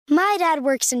My dad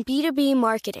works in B2B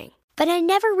marketing, but I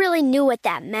never really knew what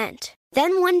that meant.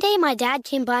 Then one day my dad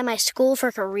came by my school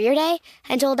for career day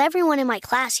and told everyone in my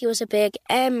class he was a big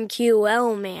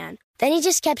MQL man. Then he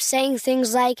just kept saying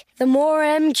things like, the more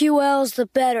MQLs, the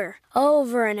better,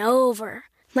 over and over.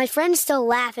 My friends still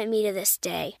laugh at me to this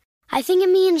day. I think it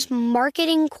means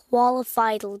marketing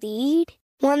qualified lead.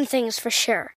 One thing's for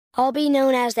sure, I'll be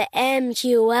known as the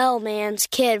MQL man's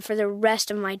kid for the rest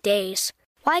of my days.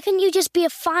 Why couldn't you just be a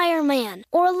fireman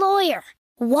or a lawyer?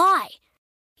 Why?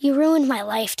 You ruined my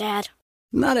life, Dad.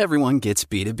 Not everyone gets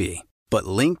B2B, but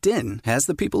LinkedIn has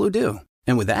the people who do.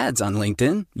 And with ads on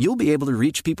LinkedIn, you'll be able to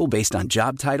reach people based on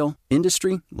job title,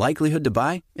 industry, likelihood to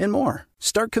buy, and more.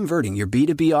 Start converting your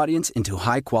B2B audience into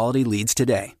high-quality leads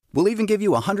today. We'll even give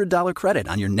you a $100 credit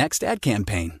on your next ad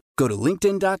campaign. Go to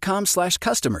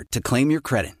linkedin.com/customer to claim your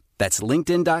credit. That's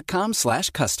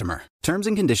linkedin.com/customer. Terms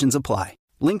and conditions apply.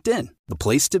 LinkedIn, the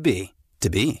place to be, to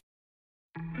be.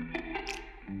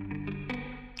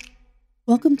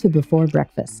 Welcome to Before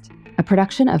Breakfast, a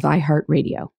production of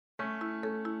iHeartRadio.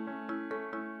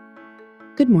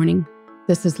 Good morning.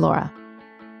 This is Laura.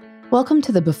 Welcome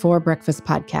to the Before Breakfast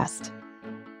podcast.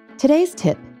 Today's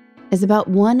tip is about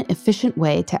one efficient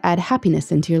way to add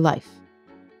happiness into your life.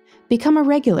 Become a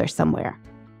regular somewhere,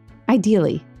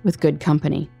 ideally with good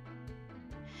company.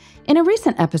 In a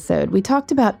recent episode, we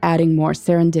talked about adding more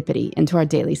serendipity into our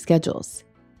daily schedules.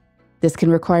 This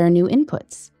can require new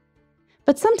inputs.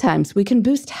 But sometimes we can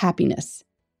boost happiness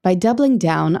by doubling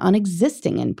down on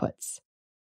existing inputs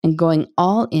and going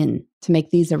all in to make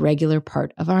these a regular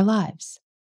part of our lives.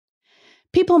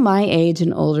 People my age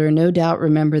and older no doubt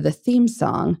remember the theme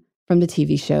song from the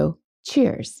TV show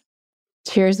Cheers.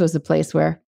 Cheers was a place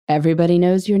where everybody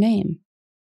knows your name,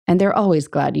 and they're always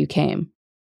glad you came.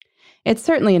 It's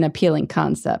certainly an appealing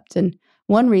concept, and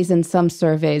one reason some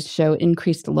surveys show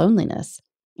increased loneliness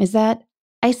is that,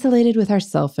 isolated with our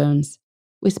cell phones,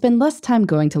 we spend less time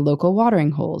going to local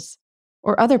watering holes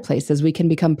or other places we can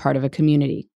become part of a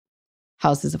community.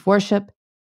 Houses of worship,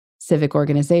 civic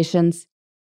organizations,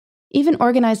 even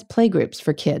organized playgroups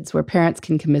for kids where parents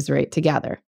can commiserate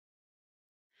together.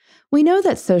 We know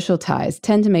that social ties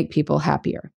tend to make people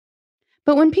happier.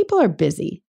 But when people are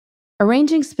busy,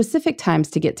 arranging specific times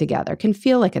to get together can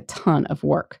feel like a ton of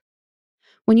work.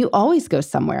 When you always go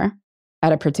somewhere,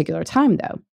 at a particular time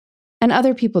though, and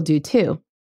other people do too,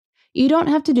 you don't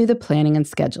have to do the planning and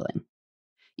scheduling.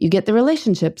 You get the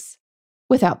relationships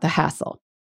without the hassle.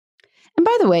 And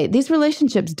by the way, these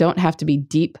relationships don't have to be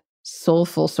deep,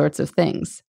 soulful sorts of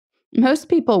things. Most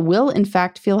people will in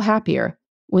fact feel happier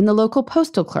when the local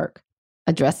postal clerk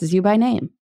addresses you by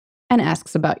name and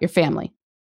asks about your family.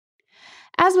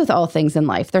 As with all things in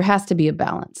life, there has to be a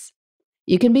balance.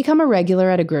 You can become a regular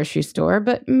at a grocery store,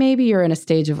 but maybe you're in a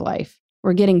stage of life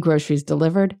where getting groceries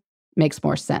delivered makes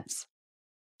more sense.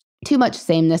 Too much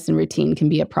sameness and routine can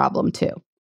be a problem too.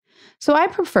 So I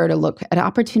prefer to look at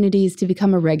opportunities to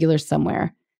become a regular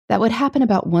somewhere that would happen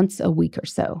about once a week or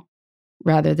so,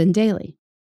 rather than daily.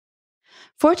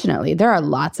 Fortunately, there are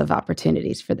lots of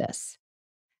opportunities for this.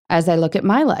 As I look at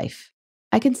my life,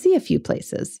 I can see a few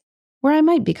places where I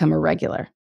might become a regular.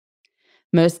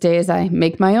 Most days I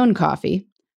make my own coffee,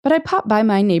 but I pop by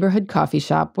my neighborhood coffee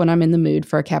shop when I'm in the mood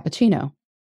for a cappuccino.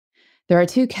 There are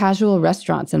 2 casual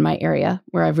restaurants in my area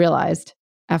where I've realized,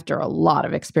 after a lot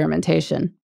of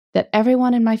experimentation, that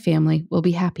everyone in my family will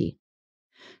be happy.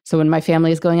 So when my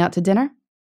family is going out to dinner,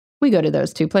 we go to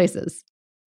those 2 places.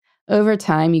 Over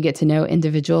time, you get to know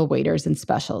individual waiters and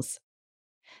specials.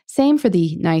 Same for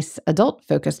the nice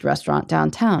adult-focused restaurant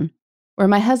downtown, where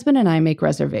my husband and I make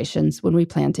reservations when we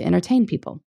plan to entertain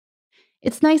people.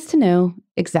 It's nice to know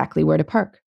exactly where to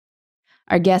park.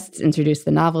 Our guests introduce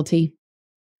the novelty.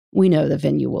 We know the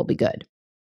venue will be good.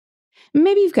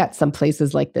 Maybe you've got some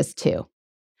places like this too,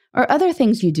 or other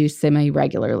things you do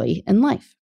semi-regularly in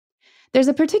life. There's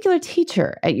a particular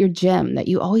teacher at your gym that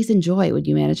you always enjoy when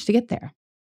you manage to get there.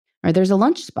 Or there's a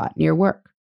lunch spot near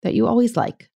work that you always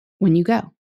like when you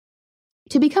go.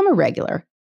 To become a regular,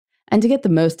 and to get the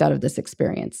most out of this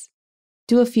experience,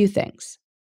 do a few things.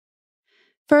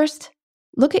 First,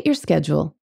 look at your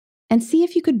schedule and see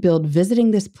if you could build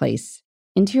visiting this place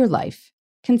into your life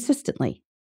consistently.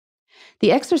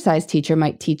 The exercise teacher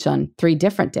might teach on 3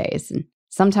 different days, and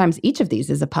sometimes each of these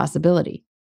is a possibility.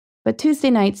 But Tuesday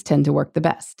nights tend to work the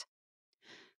best.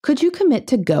 Could you commit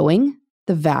to going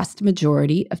the vast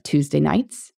majority of Tuesday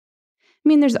nights? I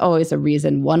mean, there's always a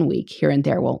reason one week here and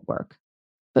there won't work.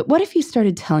 But what if you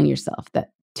started telling yourself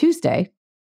that Tuesday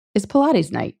is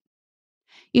Pilates night?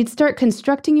 You'd start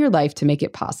constructing your life to make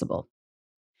it possible.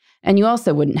 And you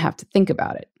also wouldn't have to think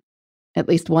about it. At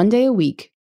least one day a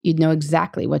week, You'd know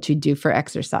exactly what you'd do for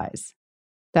exercise.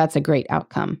 That's a great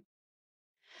outcome.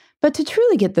 But to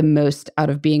truly get the most out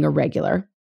of being a regular,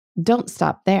 don't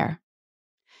stop there.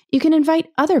 You can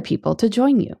invite other people to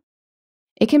join you.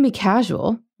 It can be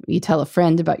casual. You tell a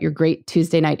friend about your great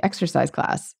Tuesday night exercise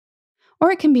class.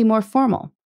 Or it can be more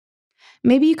formal.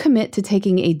 Maybe you commit to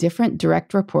taking a different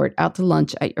direct report out to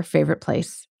lunch at your favorite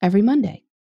place every Monday.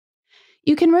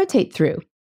 You can rotate through,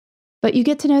 but you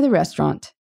get to know the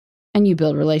restaurant and you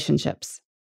build relationships.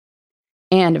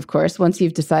 And of course, once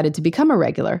you've decided to become a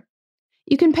regular,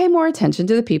 you can pay more attention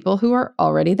to the people who are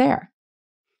already there.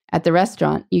 At the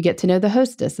restaurant, you get to know the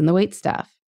hostess and the waitstaff.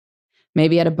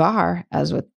 Maybe at a bar,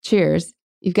 as with Cheers,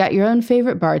 you've got your own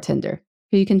favorite bartender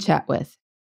who you can chat with.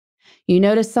 You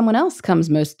notice someone else comes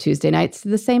most Tuesday nights to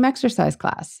the same exercise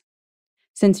class.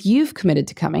 Since you've committed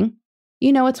to coming,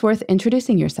 you know it's worth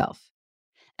introducing yourself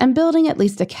and building at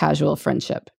least a casual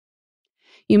friendship.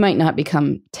 You might not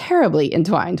become terribly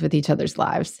entwined with each other's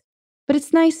lives, but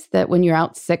it's nice that when you're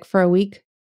out sick for a week,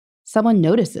 someone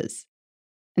notices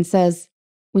and says,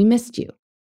 "We missed you,"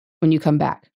 when you come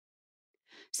back.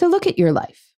 So look at your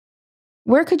life.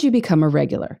 Where could you become a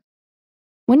regular?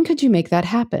 When could you make that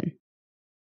happen?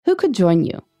 Who could join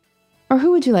you? Or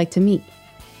who would you like to meet?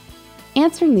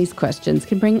 Answering these questions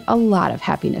can bring a lot of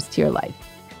happiness to your life.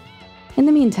 In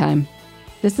the meantime,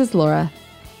 this is Laura.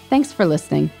 Thanks for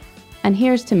listening, and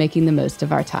here's to making the most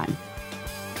of our time.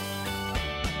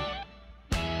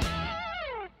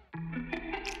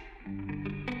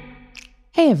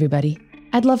 Hey everybody,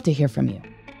 I'd love to hear from you.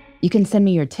 You can send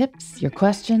me your tips, your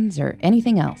questions, or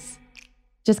anything else.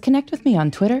 Just connect with me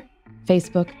on Twitter,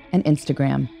 Facebook, and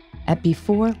Instagram at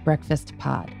Before Breakfast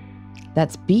Pod.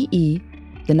 That's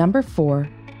BE4,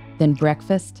 then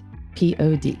breakfast,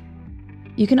 POD.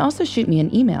 You can also shoot me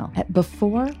an email at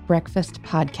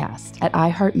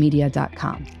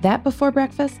beforebreakfastpodcast@iheartmedia.com. That Before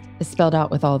Breakfast is spelled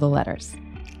out with all the letters.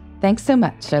 Thanks so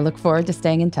much. I look forward to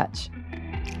staying in touch.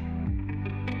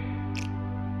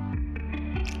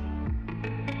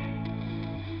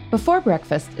 Before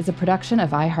Breakfast is a production of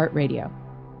iHeartRadio.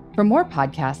 For more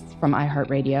podcasts from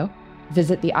iHeartRadio,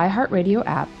 visit the iHeartRadio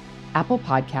app, Apple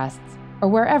Podcasts, or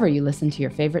wherever you listen to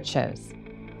your favorite shows.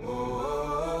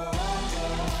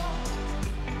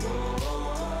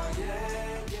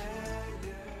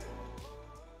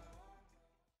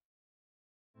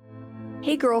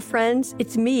 Hey girlfriends,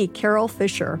 it's me, Carol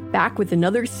Fisher, back with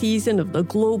another season of the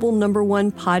global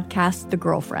 #1 podcast, The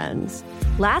Girlfriends.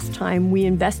 Last time, we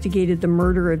investigated the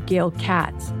murder of Gail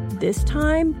Katz. This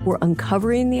time, we're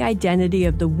uncovering the identity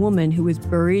of the woman who was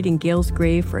buried in Gail's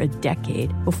grave for a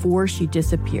decade before she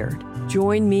disappeared.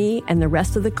 Join me and the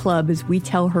rest of the club as we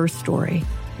tell her story.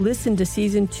 Listen to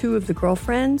Season 2 of The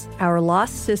Girlfriends, Our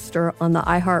Lost Sister on the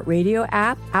iHeartRadio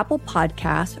app, Apple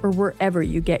Podcasts, or wherever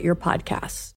you get your podcasts.